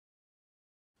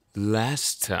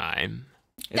last time.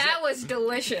 That was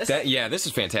delicious. Yeah, this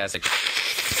is fantastic.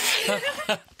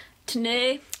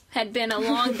 Today had been a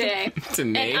long day.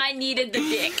 And I needed the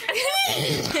dick.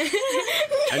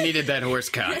 I needed that horse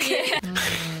cock. Yeah.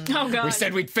 Oh, God. We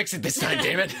said we'd fix it this time,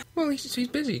 damn it. Well, he's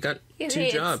busy. He got two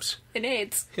jobs. It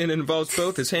aids. And it involves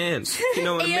both his hands. You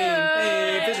know what I mean?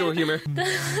 Hey, visual humor. The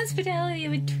hospitality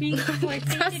of a tree before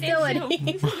hostility. No.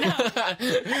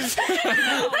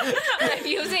 I'm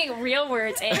using real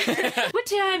words. What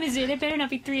time is it? It better not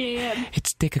be 3 a.m.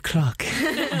 It's dick o'clock.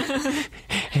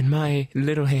 And my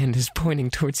little hand is pointing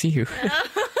towards you.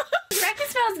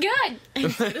 Breakfast smells good.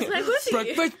 It's my pussy.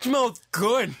 Breakfast smells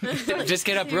good. Just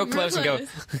get up real close and go.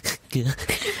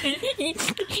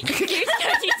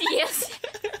 Yes.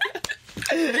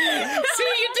 See,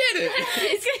 you did it.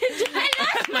 I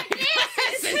lost my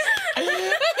glasses.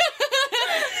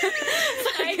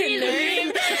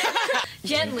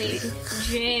 Gently,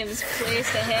 James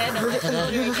placed a hand on my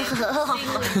shoulder and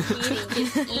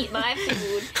just eat my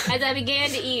food. As I began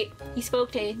to eat, he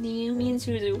spoke to Naomi and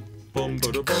Suzu.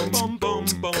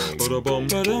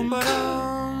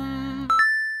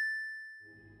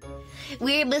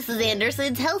 We're Mrs.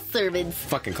 Anderson's house servants.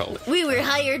 Fucking called it. We were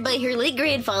hired by her late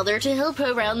grandfather to help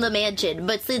her around the mansion,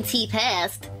 but since he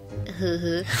passed,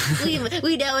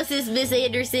 we now assist Miss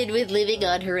Anderson with living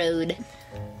on her own.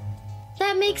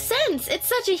 That makes sense. It's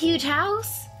such a huge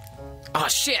house. Oh,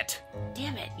 shit.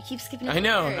 Damn it, you keep skipping I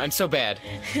know, I'm so bad.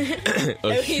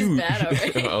 He's bad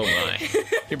already. Oh, my.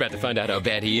 You're about to find out how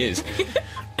bad he is.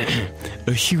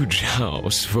 A huge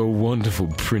house for a wonderful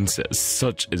princess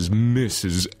such as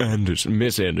Mrs. Anderson.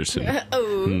 Miss Anderson.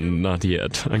 Not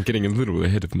yet. I'm getting a little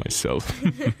ahead of myself.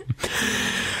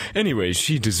 Anyway,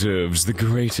 she deserves the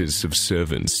greatest of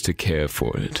servants to care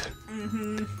for it.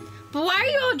 But why are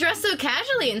you all dressed so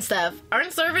casually and stuff?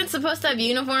 Aren't servants supposed to have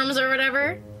uniforms or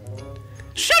whatever?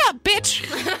 Shut up, bitch!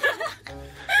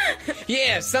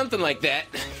 Yeah, something like that.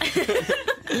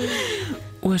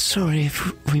 We're sorry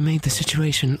if we made the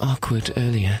situation awkward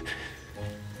earlier.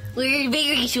 We're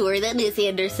very sure that Miss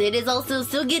Anderson is also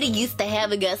still getting used to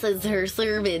having us as her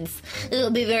servants.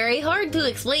 It'll be very hard to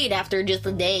explain after just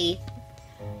a day.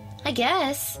 I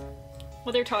guess.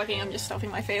 While they're talking, I'm just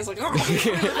stuffing my face like,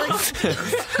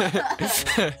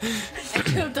 I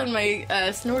choked on my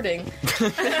snorting.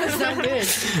 That's not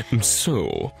good.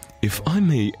 So, if I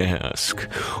may ask,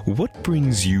 what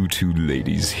brings you two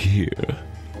ladies here?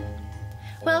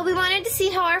 Well, we wanted to see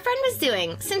how our friend was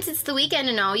doing. Since it's the weekend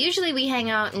and all, usually we hang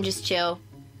out and just chill.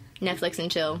 Netflix and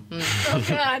chill. oh,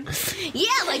 God. Yeah,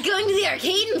 like going to the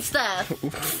arcade and stuff.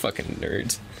 Fucking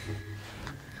nerds.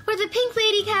 Or the Pink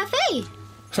Lady Cafe.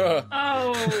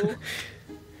 Oh.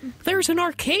 There's an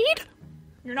arcade?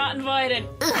 You're not invited.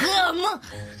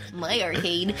 My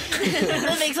arcade.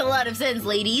 That makes a lot of sense,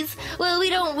 ladies. Well, we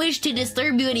don't wish to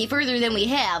disturb you any further than we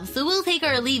have, so we'll take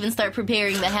our leave and start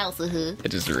preparing the house. I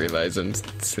just realized I'm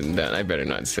sitting down. I better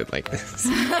not sit like this.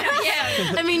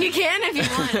 Yeah. I mean, you can if you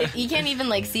want. You can't even,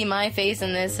 like, see my face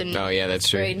in this. And Oh, yeah, that's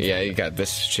true. Yeah, you got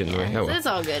this shit in the way. Oh, so well. it's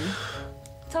all good.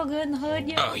 It's all good in the hood,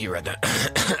 yeah. Oh, you read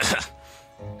that.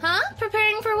 Huh?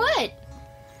 Preparing for what?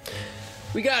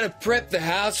 We gotta prep the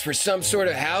house for some sort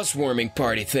of housewarming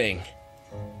party thing.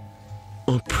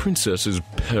 Our princess's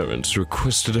parents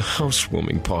requested a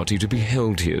housewarming party to be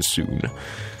held here soon.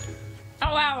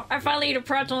 Oh, wow. I finally eat a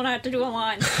pretzel and I have to do a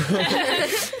line.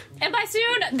 And by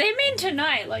soon, they mean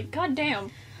tonight. Like,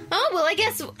 goddamn. Oh, well, I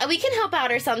guess we can help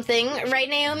out or something. Right,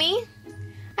 Naomi?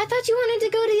 I thought you wanted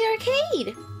to go to the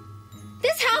arcade.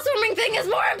 This housewarming thing is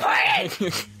more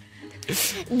important!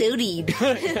 No need.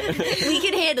 We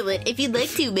can handle it. If you'd like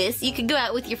to, miss, you can go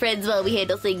out with your friends while we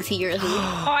handle things here.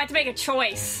 Oh, I have to make a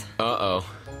choice. Uh-oh.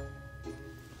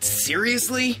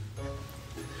 Seriously?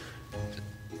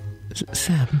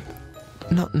 Sam,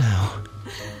 not now.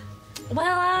 Well,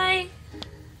 I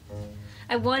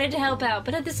wanted to help out,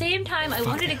 but at the same time, I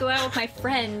wanted to go out with my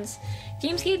friends.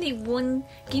 James gave me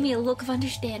a look of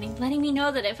understanding, letting me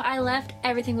know that if I left,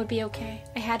 everything would be okay.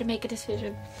 I had to make a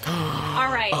decision.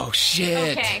 All right. Oh,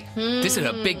 shit. Okay. This is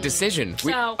a big decision.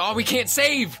 We can't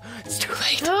save. It's too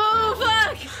late. Oh,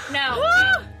 fuck!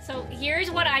 No. So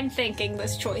here's what I'm thinking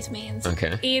this choice means.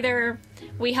 Okay. Either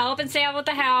we help and stay out with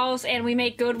the house and we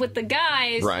make good with the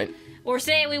guys. Right. Or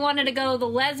say we wanted to go the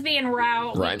lesbian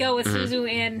route, Right. we'd go with Suzu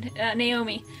and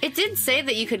Naomi. It did say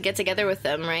that you could get together with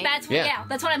them, right? That's Yeah.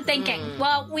 that's what I'm thinking.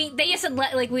 Well, they just said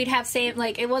we'd have same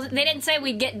it wasn't. They didn't say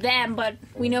we'd get them, but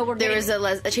we know we're There getting,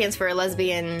 was a chance for a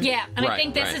lesbian. yeah, and I Right,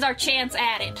 think this right. is our chance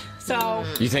at it. So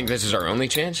You think this is our only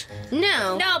chance?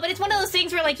 No. no, but it's one of those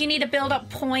things where like you need to build up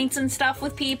points and stuff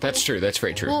with people. That's true. That's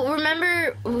very true. Well,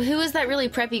 remember, who was that really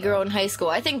preppy girl in high school?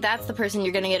 I think that's the person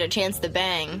you're gonna get a chance to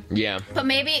bang. Yeah. But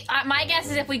maybe my guess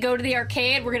is if we go to the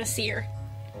arcade, we're gonna see her.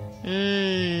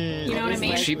 You know what I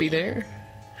mean? Would she be there?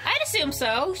 I'd assume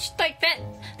so. Like that,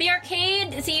 the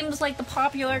arcade seems like the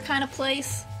popular kind of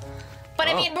place. But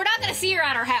I mean, we're not gonna see her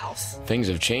at our house. Things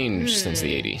have changed since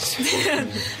the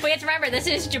 80s. We have to remember this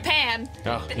is Japan.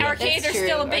 Oh, yeah. Arcades are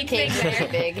still a big thing there.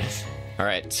 Big. All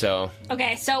right, so...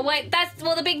 Okay, so what?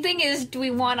 The big thing is, do we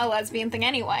want a lesbian thing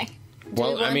anyway?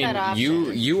 Well, want I mean, that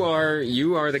option? you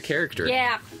are the character.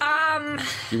 Yeah.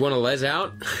 You want to les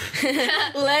out?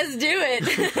 Let's do it.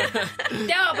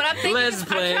 No, but I'm thinking. Let's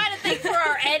play. I'm trying to think for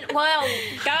our end. Well,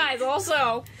 guys,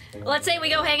 also, let's say we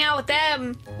go hang out with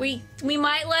them. We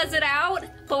might les it out,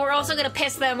 but we're also gonna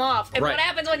piss them off. And Right. what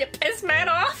happens when you piss men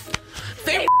off?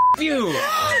 They you!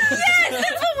 Yes,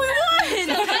 that's what we want.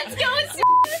 So let's go with.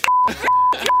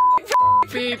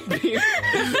 Beep, beep.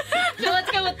 So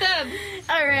let's go with them.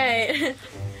 All right.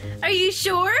 Are you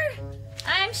sure?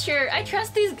 I'm sure. I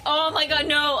trust these. Oh my god,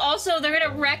 no. Also, they're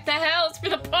gonna wreck the house for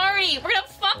the party. We're gonna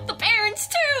fuck the parents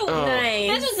too. Oh.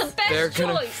 Nice. This was the They're best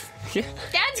gonna- choice.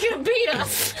 Dad's gonna beat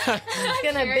us.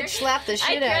 Gonna bitch slap the I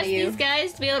shit out trust of you. these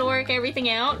guys to be able to work everything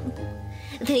out.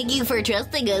 Thank you for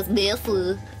trusting us,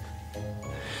 Biffle.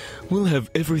 We'll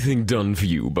have everything done for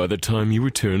you by the time you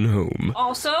return home.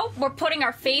 Also, we're putting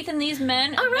our faith in these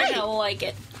men. All right. They're gonna like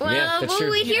it. Well, Yeah, that's we'll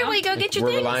true. wait here You know? while you go get your We're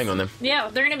things. relying on them. Yeah,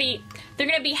 they're gonna be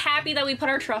happy that we put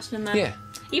our trust in them. Yeah.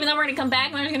 Even though we're gonna come back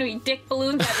and there's gonna be dick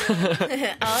balloons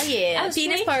everywhere. Oh yeah, I was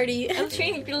penis trying- party. I was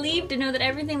trying to believe to know that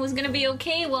everything was gonna be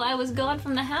okay while I was gone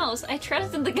from the house. I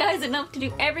trusted the guys enough to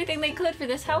do everything they could for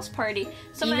this house party.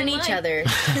 So Even my each mind- other.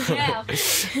 Yeah.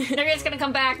 They're just gonna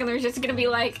come back and there's just gonna be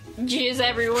like jizz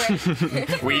everywhere.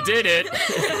 We did it!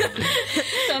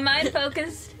 So mine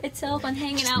focused itself on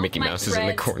hanging out Mickey with my Mouse is in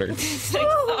the friends. corner. It's like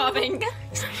sobbing.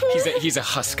 He's a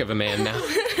husk of a man now.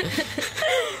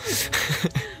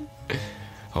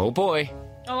 Oh boy.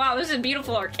 Oh wow, this is a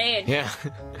beautiful arcade. Yeah.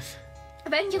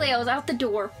 Eventually, I was out the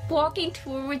door, walking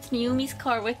towards Naomi's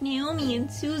car with Naomi and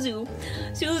Suzu.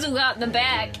 Suzu got in the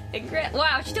back. And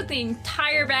wow, she took the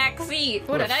entire back seat.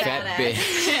 What a And I- fat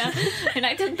bitch. Yeah, and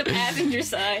I took the passenger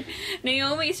side.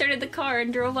 Naomi started the car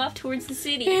and drove off towards the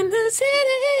city. In the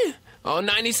city! Oh,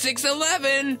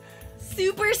 9611!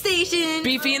 Super station.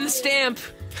 Beefy and the Stamp!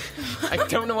 I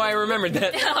don't know why I remembered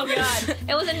that. Oh god,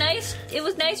 it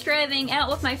was nice driving out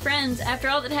with my friends after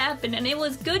all that happened, and it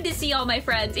was good to see all my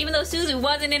friends, even though Suzu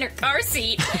wasn't in her car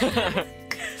seat. Ha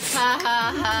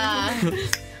ha ha.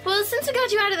 Well, since we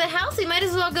got you out of the house, we might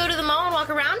as well go to the mall and walk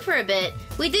around for a bit.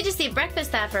 We did just eat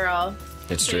breakfast after all.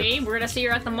 It's true. See, we're gonna see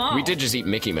her at the mall. We did just eat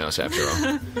Mickey Mouse after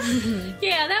all.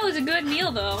 Yeah, that was a good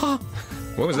meal though.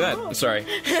 What was that? Sorry.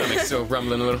 Stomach's still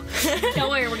rumbling a little. Don't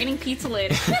worry, we're getting pizza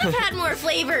later. Could have had more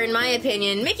flavor, in my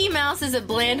opinion. Mickey Mouse is a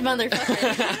bland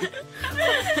motherfucker.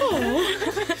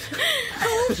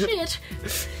 Oh, shit.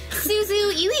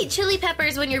 Suzu, you eat chili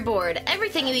peppers when you're bored.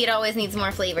 Everything you eat always needs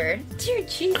more flavor. Dear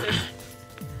Jesus.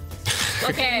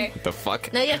 Okay. The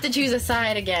fuck? Now you have to choose a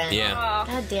side again. Yeah.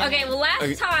 God damn Okay, it. well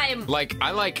last time. Like,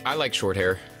 I like short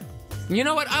hair. You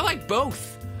know what? I like both.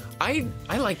 I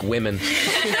like women.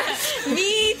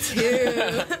 Me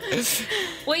too.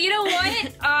 Well, you know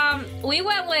what? We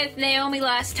went with Naomi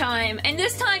last time, and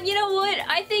this time, you know what?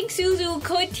 I think Suzu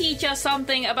could teach us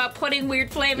something about putting weird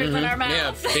flavors in our Yeah,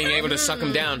 mouths. being able to suck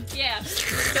them down. Yeah.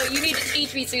 So you need to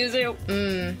teach me,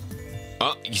 Suzu.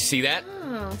 Oh, you see that?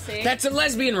 See? That's a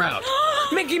lesbian route.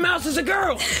 Mickey Mouse is a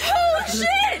girl. oh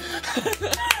shit!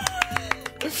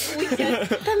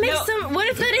 That makes some. What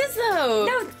if that is though?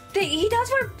 No,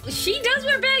 she does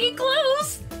wear baggy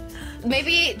clothes.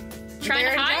 Maybe Trying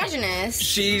they're to hide it. androgynous.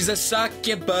 She's a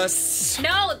succubus.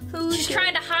 No, she's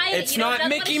trying to hide It's it. You know, not that's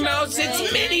what Mickey it shows, Mouse, right?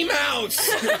 it's Minnie Mouse.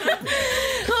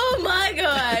 Oh my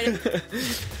god.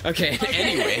 Okay,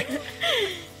 anyway.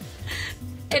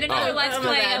 In another Oh. let's Oh my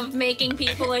play God. of making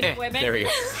people into women. There we go.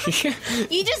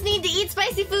 You just need to eat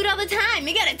spicy food all the time.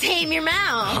 You gotta tame your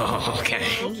mouth. Oh,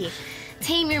 okay.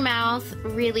 Tame your mouth,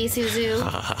 really, Suzu?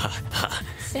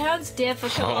 Sounds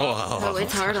difficult. Oh,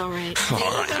 it's hard, all right.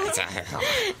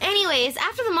 Anyways,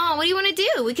 after the mall, what do you want to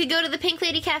do? We could go to the Pink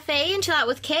Lady Cafe and chill out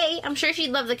with Kay. I'm sure she'd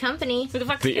love the company. Who the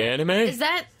fuck's The Kay? anime? Is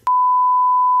that...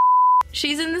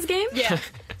 She's in this game? Yeah.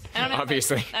 I don't know.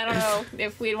 Obviously. I don't know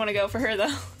if we'd want to go for her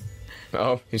though.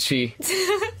 Oh, is she?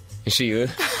 Is she?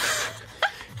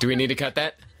 Do we need to cut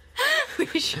that?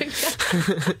 We should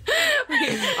cut,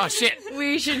 Oh shit!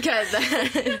 we should cut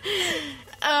that.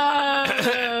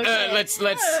 Okay. Let's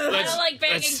I don't like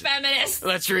banging feminists.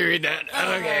 let's reread that.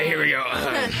 Okay, here we go.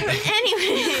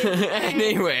 Anyway,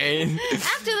 Anyway,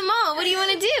 after the mall, what do you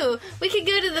want to do? We could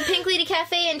go to the Pink Lady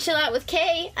Cafe and chill out with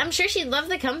Kay. I'm sure she'd love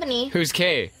the company. who's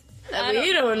Kay?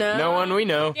 We don't know. No one we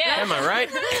know. Yeah. Am I right?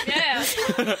 Yeah.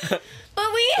 But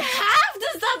we have to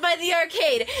stop by the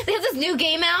arcade. They have this new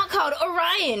game out called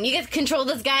Orion. You get to control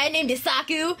this guy named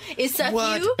Isaku.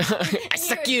 What? I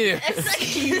suck you.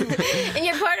 And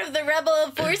you're part of the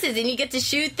rebel forces, and you get to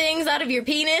shoot things out of your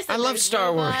penis. I and love there's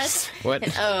Star robots. Wars.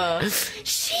 What? Oh.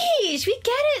 Sheesh, we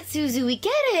get it, Suzu. We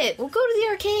get it. We'll go to the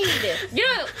arcade. You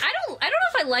know, I don't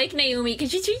know if I like Naomi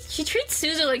because she treats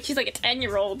Suzu like she's like a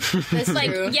 10-year-old. That's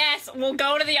Like, true. yes, we'll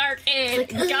go to the arcade.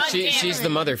 God damn She's it. the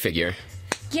mother figure.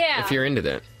 Yeah, If you're into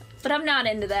that. but I'm not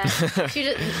into that.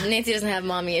 Nancy doesn't have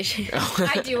mommy issues. I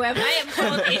have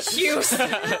both issues.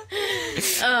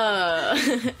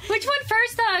 Which one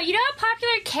first, though? You know how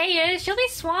popular Kay is? She'll be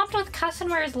swamped with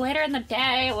customers later in the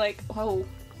day. Like, whoa.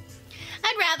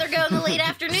 I'd rather go in the late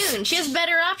afternoon. She has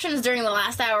better options during the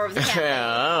last hour of the cafe.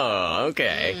 Oh,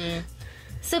 okay.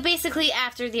 So basically,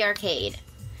 after the arcade.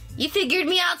 You figured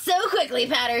me out so quickly,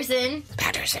 Patterson.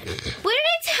 Patterson. What did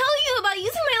I tell you about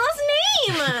using my last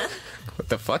name? What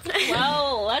the fuck?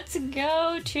 Well, let's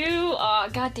go to... Oh,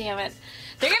 god damn it.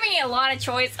 They're giving me a lot of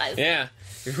choices. Yeah.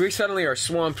 If we suddenly are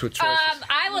swamped with choices.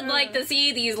 I would like to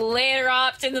see these later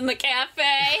options in the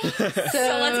cafe. So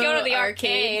let's go to the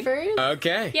arcade. first?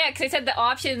 Okay. Yeah, because I said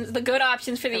the good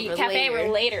options for the Were cafe later.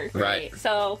 were later. Right.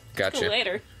 So, let's Gotcha. go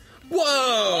later. Whoa!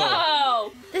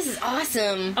 Oh! This is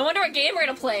awesome. I wonder what game we're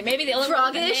gonna play. Maybe the only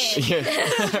one with a Froggish? name.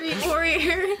 Yeah. Street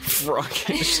Warrior.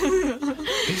 Froggish.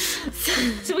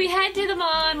 So we head to the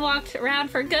mall and walked around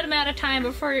for a good amount of time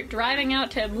before driving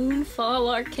out to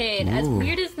Moonfall Arcade. As Ooh.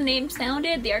 weird as the name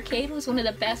sounded, the arcade was one of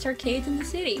the best arcades in the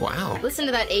city. Wow. Listen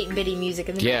to that 8-bitty music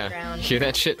in the Yeah. background. Hear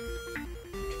that shit?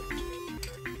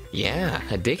 Yeah,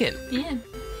 I dig it. Yeah.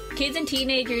 Kids and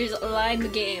teenagers lined the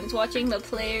games, watching the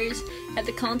players at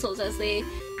the consoles as they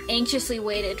anxiously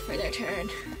waited for their turn.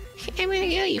 I'm gonna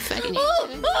go, you fucking. Oh,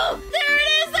 there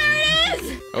it is,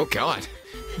 there it is! Oh god.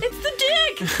 It's the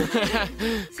dick!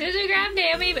 Suzu grabbed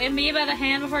Naomi and me by the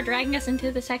hand before dragging us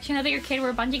into the section of the arcade where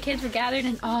a bunch of kids were gathered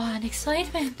in awe and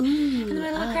excitement. In the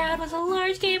middle of the crowd was a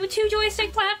large game with 2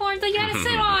 joystick platforms that you had to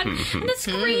sit on, and the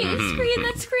screen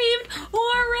that screamed,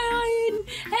 Orion!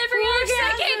 Every other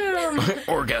second!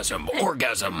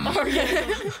 Orgasm.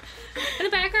 In the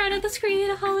background of the screen,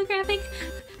 a holographic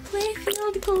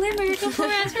playfield glimmered before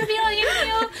us, revealing a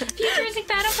real futuristic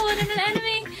battlefield and an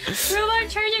enemy robot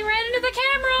charging right into the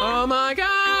camera. Oh my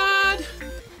god!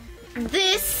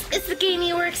 This is the game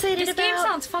you were excited This about? game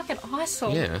sounds fucking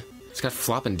awesome. Yeah. It's got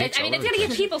flopping dicks I mean, all it's over gonna the give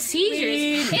place. people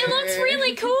seizures. It looks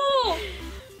really cool.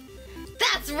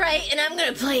 That's right, and I'm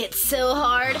gonna play it so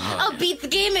hard, I'll beat the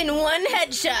game in one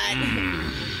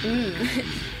headshot.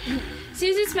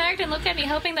 Suzu smirked and looked at me,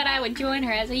 hoping that I would join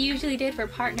her, as I usually did for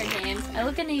partner games. I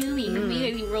looked at Naomi, who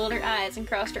immediately rolled her eyes and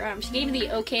crossed her arms. She gave me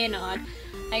the okay nod.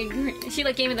 She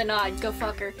gave me the nod. Go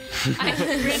fuck her. I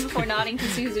grinned before nodding to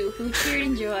Suzu, who cheered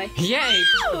in joy. Yay!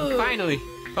 Woo! Finally.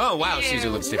 Oh wow, Ew.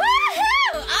 Suzu looks different.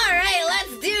 Woohoo! Alright,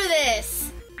 let's do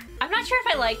this! I'm not sure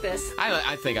if I like this.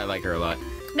 I think I like her a lot.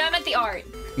 No, I meant the art.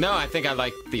 No, I think I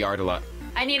like the art a lot.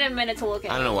 I need a minute to look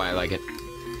at I don't it. know why I like it.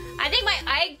 I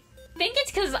think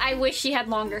it's because I wish she had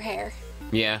longer hair.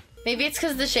 Yeah. Maybe it's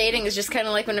because the shading is just kind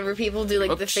of like whenever people do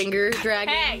like the Oops. finger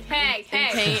dragging. Hey.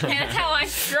 paint. That's how I'm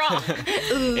strong.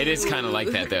 It is kind of like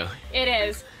that though. It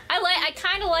is. I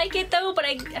kind of like it though, but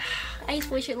I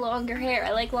just wish it longer hair.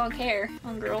 I like long hair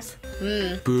on girls.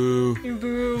 Boo.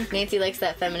 Boo. Nancy likes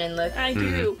that feminine look. I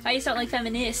do. I just don't like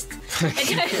feminists.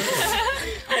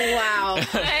 Wow.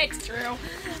 It's true.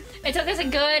 It took us a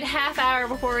good half hour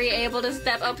before we were able to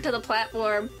step up to the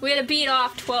platform. We had to beat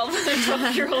off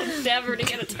 12-year-olds never to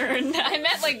get a turn. I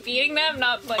meant like beating them,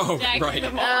 not like jacking right.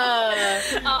 them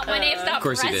off. My name's not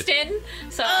course you did. Preston,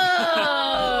 so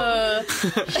Oh,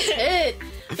 shit.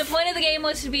 the point of the game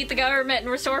was to beat the government and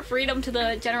restore freedom to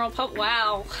the general public.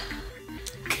 Wow.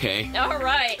 Okay. All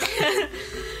right.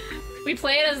 We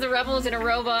played as the rebels in a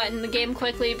robot, and the game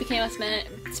quickly became a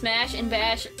smash and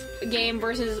bash game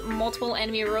versus multiple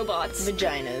enemy robots.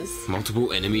 Vaginas.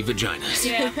 Multiple enemy vaginas.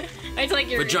 Yeah. It's like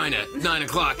your Vagina, 9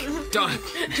 o'clock. Done.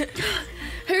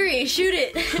 Hurry, shoot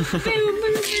it.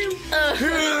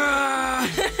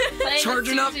 Playing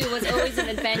Charging with up. Suzu was always an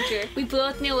adventure. We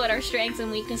both knew what our strengths and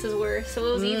weaknesses were, so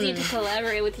it was easy to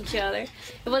collaborate with each other.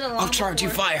 It wasn't long. I'll charge you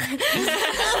before- fire.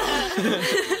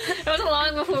 It wasn't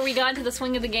long before we got into the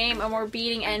swing of the game, and we're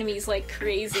beating enemies like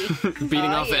crazy.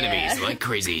 Beating off yeah. enemies like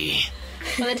crazy.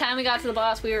 By the time we got to the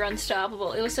boss, we were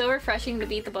unstoppable. It was so refreshing to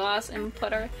beat the boss and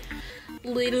put our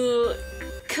little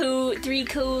three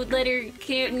code letter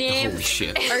names. Holy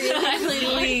shit.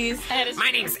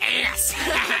 My name's Ass.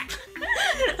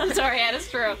 I'm sorry, I had a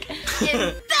stroke.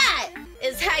 And that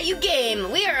is how you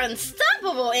game. We are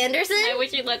unstoppable, Anderson. I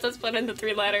wish you'd let us put in the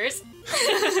 3 letters.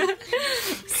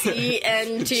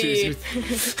 CNT.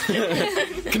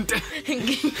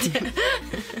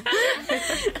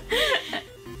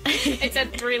 It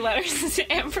said 3 letters,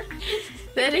 Amber.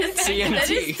 That is CNT. That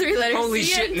is 3 letters. Holy CNT.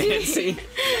 shit, Nancy.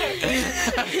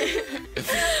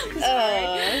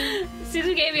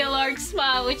 Susan gave me a large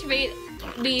smile, which made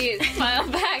me smile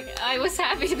back. I was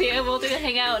happy to be able to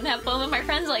hang out and have fun with my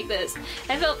friends like this.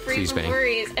 I felt free from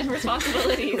worries and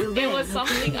responsibilities. It was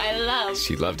something I loved.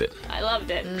 She loved it. I loved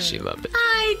it. She loved it.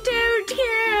 I don't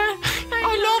care.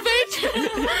 I love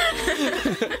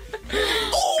it.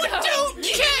 Oh, I don't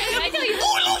care. Can I tell you?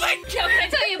 Oh, I love it. Can I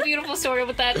tell you a beautiful story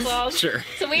with that song? Sure.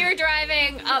 So we were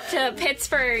driving up to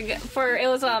Pittsburgh for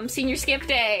senior skip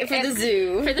day For the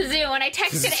zoo. and I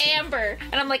texted Amber,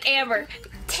 and I'm like, Amber,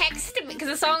 text me, because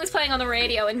the song is playing on the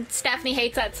radio, and Stephanie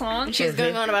hates that song. She was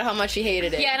going on about how much she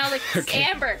hated it. Yeah, and I was like,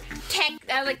 Amber,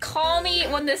 I was like, call me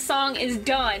when this song is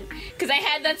done, because I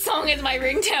had that song as my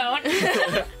ringtone.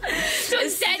 So it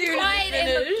said quiet in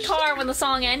the car when the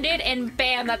song ended, and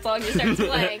bam, that song just starts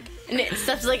playing. And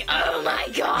Steph's like, oh my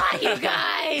god, you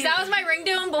guys. That was my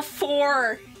ringtone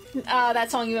before that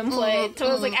song even played. So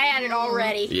it was like, I had it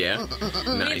already. Yeah.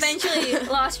 We Nice. eventually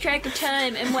lost track of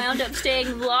time and wound up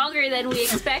staying longer than we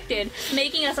expected,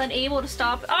 making us unable to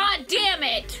stop. Ah, damn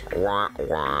it! Wah,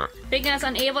 wah. Making us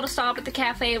unable to stop at the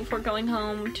cafe before going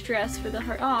home to dress for the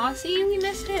Aw, see, we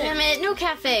missed it. Damn it, no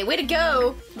cafe. Way to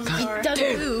go. sorry. Doug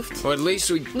goofed. Well, at least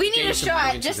we We need a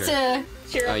shot just to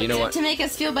You know what? to make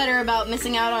us feel better about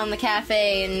missing out on the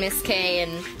cafe and Miss K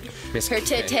and Miss her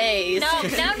K. titties.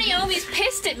 No, now Naomi's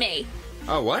pissed at me.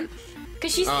 Oh, what?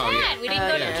 Because she's Oh, sad. yeah. We didn't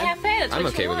go to the yeah. cafe. That's I'm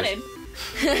what okay she with wanted.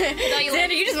 it.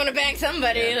 Xander, you just want to bang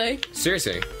somebody. Like,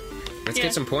 Seriously. Let's Yeah.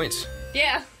 get some points.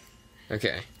 Yeah.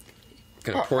 Okay.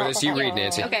 Gonna pour this. You read,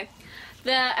 Nancy. Okay.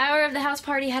 The hour of the house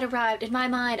party had arrived. In my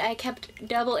mind, I kept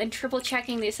double and triple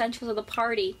checking the essentials of the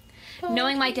party.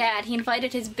 Knowing my dad, he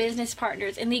invited his business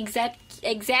partners and the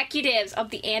executives of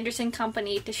the Anderson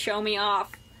Company to show me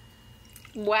off.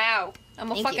 Wow. I'm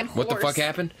a Thank fucking you. horse. What the fuck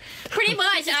happened? Pretty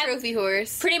much. he's a trophy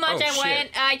horse. Pretty much, Oh, I shit. went,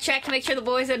 I checked to make sure the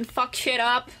boys didn't fuck shit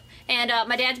up. And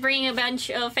my dad's bringing a bunch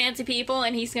of fancy people,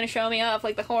 and he's gonna show me off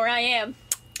like the whore I am.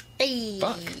 Hey.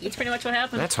 Fuck. That's pretty much what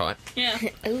happened. That's hot. Yeah.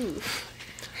 Ooh.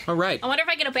 All right. I wonder if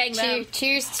I get a bang them.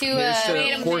 Cheers to Here's to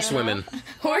wait a horse minute. women.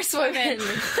 horsewomen.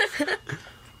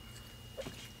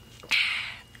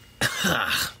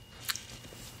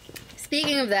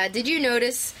 Speaking of that, did you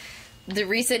notice the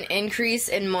recent increase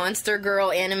in Monster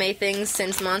Girl anime things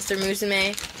since Monster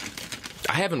Musume?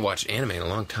 I haven't watched anime in a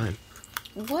long time.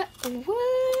 What?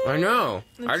 I know.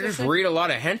 I just read a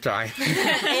lot of hentai.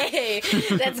 Hey,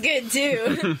 that's good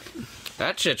too.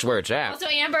 That shit's where it's at. Also,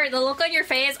 Amber, the look on your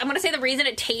face, I'm gonna say the reason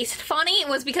it tasted funny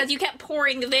was because you kept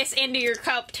pouring this into your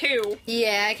cup, too.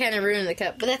 Yeah, I kind of ruined the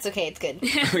cup, but that's okay. It's good.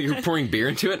 You're pouring beer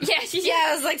into it? Yeah, she Yeah,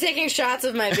 I was like taking shots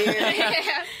of my beer. yeah.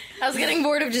 I was getting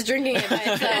bored of just drinking it by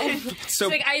itself. So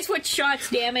It's like, I switched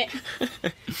shots, damn it.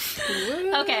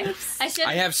 Okay.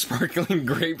 I have sparkling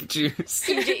grape juice.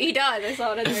 He does, I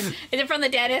saw it in there. Is it from the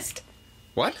dentist?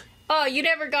 What? Oh, you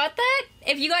never got that?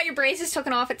 If you got your braces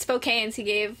taken off at Spokane's, he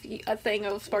gave you a thing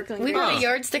of sparkling We grape got juice. a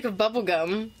yardstick of bubble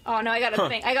gum. Oh, no, I got a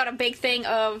thing. I got a big thing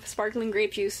of sparkling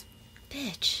grape juice.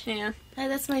 Bitch. Yeah.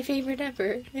 That's my favorite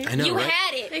ever. I know, You right?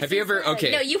 had it. Have you ever...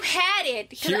 Okay. No, you had it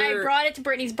because I Here- brought it to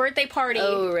Brittany's birthday party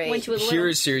Oh, right. when she was Here little.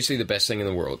 is seriously the best thing in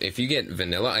the world. If you get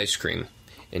vanilla ice cream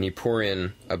and you pour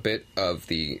in a bit of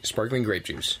the sparkling grape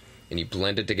juice and you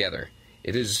blend it together,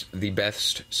 it is the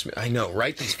best... I know,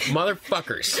 right? These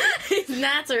motherfuckers.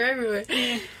 Gnats are everywhere.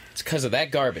 It's because of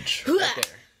that garbage. Right there.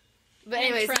 But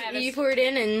anyways, Travis. you pour it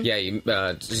in and... Yeah,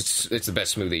 it's the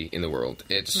best smoothie in the world.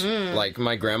 It's like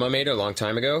my grandma made it a long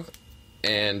time ago,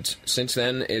 and since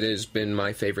then it has been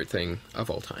my favorite thing of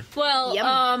all time. Well,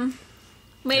 Yum.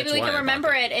 maybe That's we why can I remember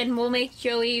bought it, and we'll make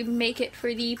Joey make it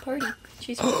for the party.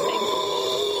 She's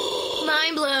hosting.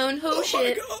 Mind blown. Oh,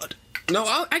 shit. God! No,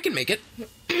 I can make it.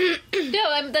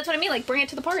 No, that's what I mean. Like, bring it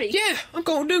to the party. Yeah, I'm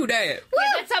gonna do that. Yeah,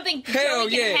 that's something Hell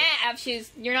Joey can yeah. have.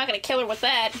 You're not gonna kill her with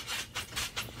that.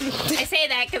 I say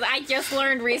that because I just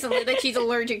learned recently that she's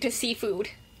allergic to seafood.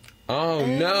 Oh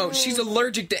no, she's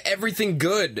allergic to everything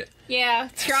good. Yeah,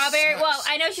 strawberry. Well,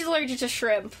 I know she's allergic to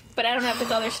shrimp, but I don't know if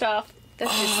it's other stuff.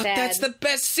 That's just sad. That's the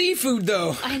best seafood,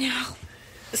 though. I know.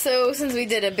 So, since we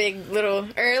did a little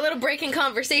break in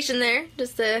conversation there,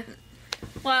 just to...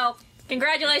 Well,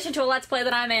 congratulations to a Let's Play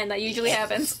that I'm in. That usually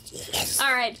happens.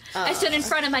 Alright, I stood in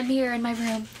front of my mirror in my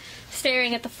room,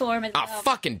 staring at the form of... Oh,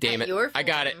 fucking damn it. I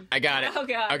got it. Oh,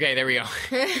 God. Okay, there we go.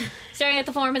 Staring at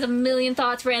the form as a million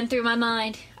thoughts ran through my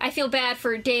mind. I feel bad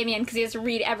for Damien because he has to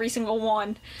read every single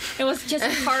one. It was just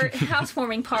a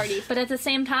housewarming party, but at the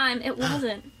same time, it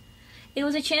wasn't. It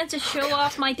was a chance to show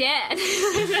off my dad.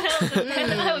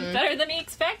 That was better than he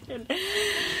expected.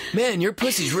 Man, your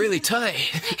pussy's really tight.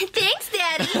 Thanks,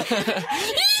 Daddy!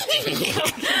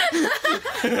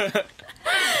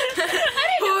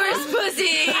 Horse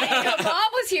pussy! I didn't know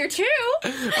Bob was here, too.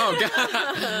 Oh,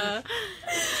 God.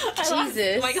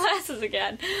 Jesus. My glasses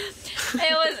again.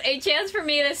 It was a chance for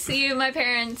me to see my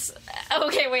parents.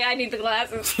 Okay, wait, I need the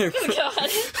glasses. God.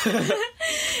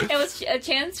 It was a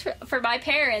chance for my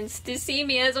parents to see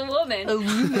me as a woman.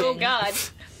 Oh, God.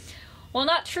 Well,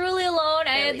 not truly alone.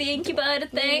 I had the incubi to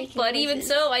thank, but even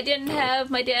so, I didn't have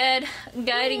my dad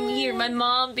guiding me or my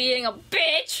mom being a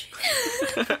bitch.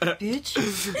 Bitch.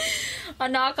 A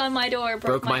knock on my door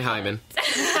Broke my hymen.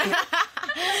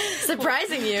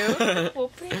 Surprising you.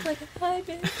 Will break like a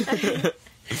hymen.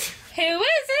 Who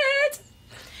is it?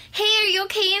 Hey, are you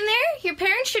okay in there? Your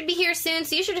parents should be here soon,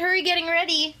 so you should hurry getting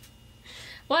ready.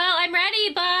 Well, I'm ready,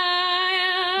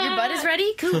 but... Your butt is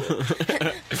ready? Cool.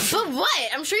 But what?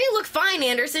 I'm sure you look fine,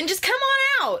 Anderson. Just come on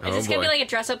out. Is this going to be like a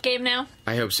dress-up game now?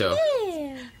 I hope so.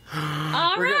 Yeah.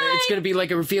 All right. It's gonna be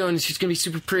like a reveal, and she's gonna be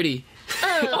super pretty.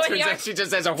 Turns out she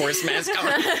just has a horse mask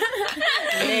on.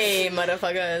 Hey,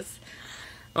 motherfuckers.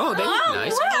 Oh, they look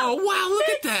nice. Wow. Oh, wow, look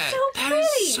at that. That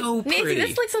is so pretty. Nancy,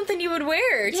 that's like something you would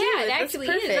wear, too. Yeah, it That's actually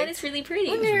perfect. is. That is really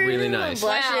pretty. It's really nice.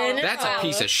 Blushing. Wow. That's a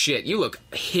piece of shit. You look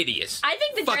hideous. I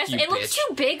think the Fuck dress, you, it looks bitch.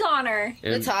 too big on her.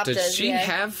 And top does, she yeah.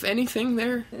 have anything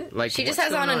there? Like She just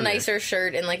what's has on going a there? nicer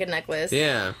shirt and like a necklace.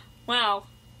 Yeah. Wow.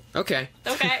 Okay.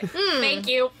 Okay. Thank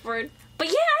you for... But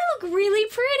yeah, I look really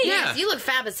pretty. Yeah. You look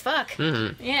fab as fuck.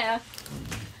 Mm-hmm. Yeah.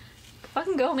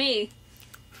 Fucking go me.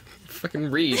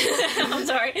 Fucking read. I'm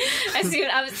sorry.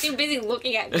 I was too busy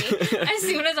looking at me. As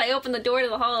soon as I opened the door to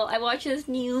the hall, I watched as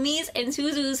Naomi's and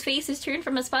Suzu's faces turn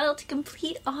from a smile to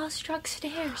complete awestruck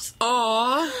stares.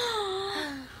 Aww.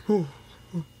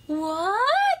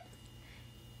 What?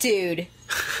 Dude,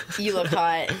 you look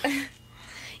hot.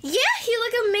 Yeah, you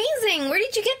look amazing. Where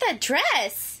did you get that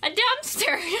dress? A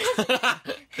dumpster.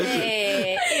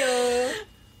 Hey. Ew.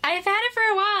 I've had it for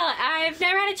a while. I've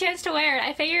never had a chance to wear it.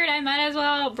 I figured I might as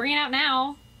well bring it out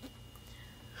now.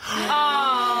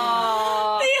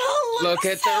 Oh. Look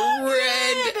at the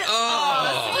red.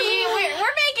 Oh.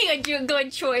 We're making a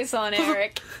good choice on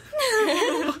Eric.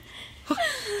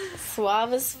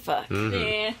 Suave as fuck.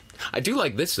 Yeah. I do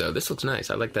like this, though. This looks nice.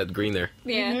 I like that green there.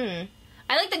 Yeah. Mm-hmm.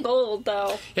 I like the gold,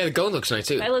 though. Yeah, the gold looks nice,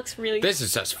 too. That looks really good. This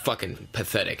is just fucking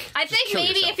pathetic. I think Kill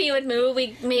maybe yourself. if you would move,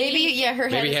 Maybe, yeah, her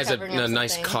head Maybe he is has covering a up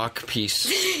nice something. cock piece.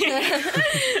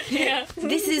 Yeah.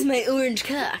 This is my orange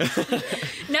cock.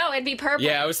 No, it'd be purple.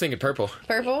 Yeah, I was thinking purple.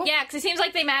 Purple? Yeah, because it seems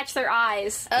like they match their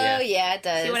eyes. Oh, yeah, it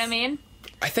does. See what I mean?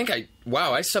 I think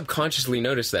wow, I subconsciously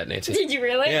noticed that, Nancy. Did you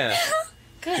really? Yeah.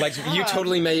 Good Like, job. you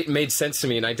totally made sense to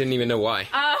me, and I didn't even know why.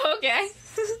 Oh, okay.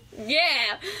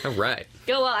 Yeah. All right.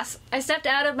 Go us. I stepped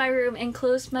out of my room and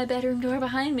closed my bedroom door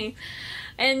behind me.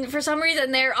 And for some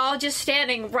reason, they're all just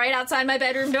standing right outside my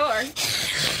bedroom door.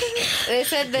 They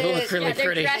said that You look really They're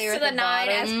pretty. dressed They were to at the the nine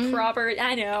bottom. as proper.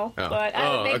 I know. Oh. But I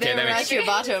Oh, don't think okay, they that were makes at your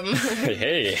bottom.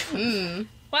 Hey.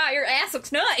 Wow, your ass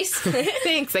looks nice.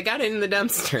 Thanks, I got it in the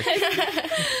dumpster.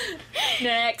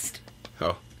 Next.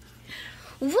 Oh.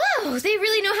 Whoa, they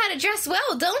really know how to dress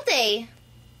well, don't they?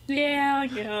 Yeah, I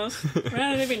guess.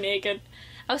 Rather than be naked.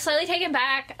 I was slightly taken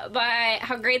back by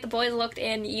how great the boys looked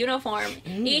in uniform.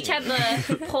 Each had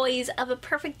the poise of a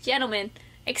perfect gentleman,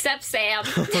 except Sam.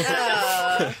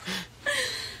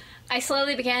 I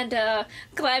slowly began to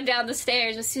climb down the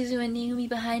stairs with Suzu and Naomi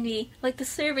behind me, like the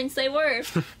servants they were.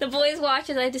 The boys watched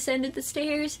as I descended the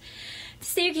stairs. The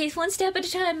staircase one step at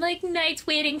a time, like knights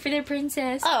waiting for their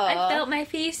princess. Aw. I felt my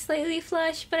face slightly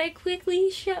flush, but I quickly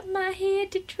shut my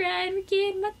head to try and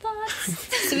regain my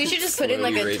thoughts. So we should just put in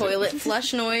like a Slowly raise it. toilet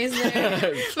flush noise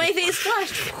there. My face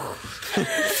flushed.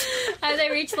 As I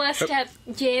reached the last step,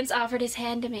 James offered his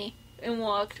hand to me and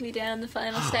walked me down the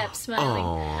final step, smiling.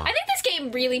 Aw. I think this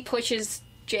game really pushes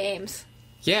James.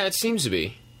 Yeah, it seems to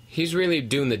be. He's really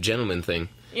doing the gentleman thing.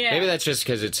 Yeah. Maybe that's just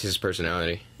because it's his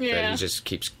personality. Yeah. That he just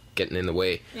keeps getting in the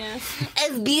way. Yeah.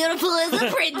 As beautiful as a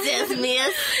princess,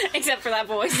 miss. Except for that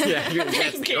voice. Yeah,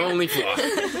 that's the only flaw.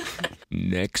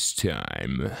 Next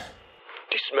time. Do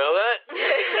you smell that?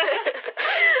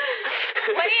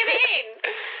 What do you mean?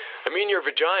 I mean your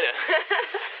vagina.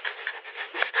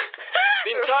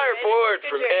 The entire board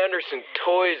from Anderson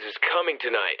Toys is coming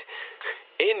tonight.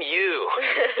 In you.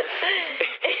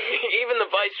 Even the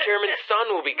vice chairman's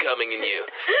son will be coming in you.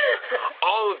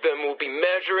 All of them will be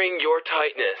measuring your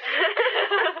tightness.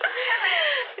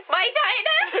 My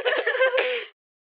tightness?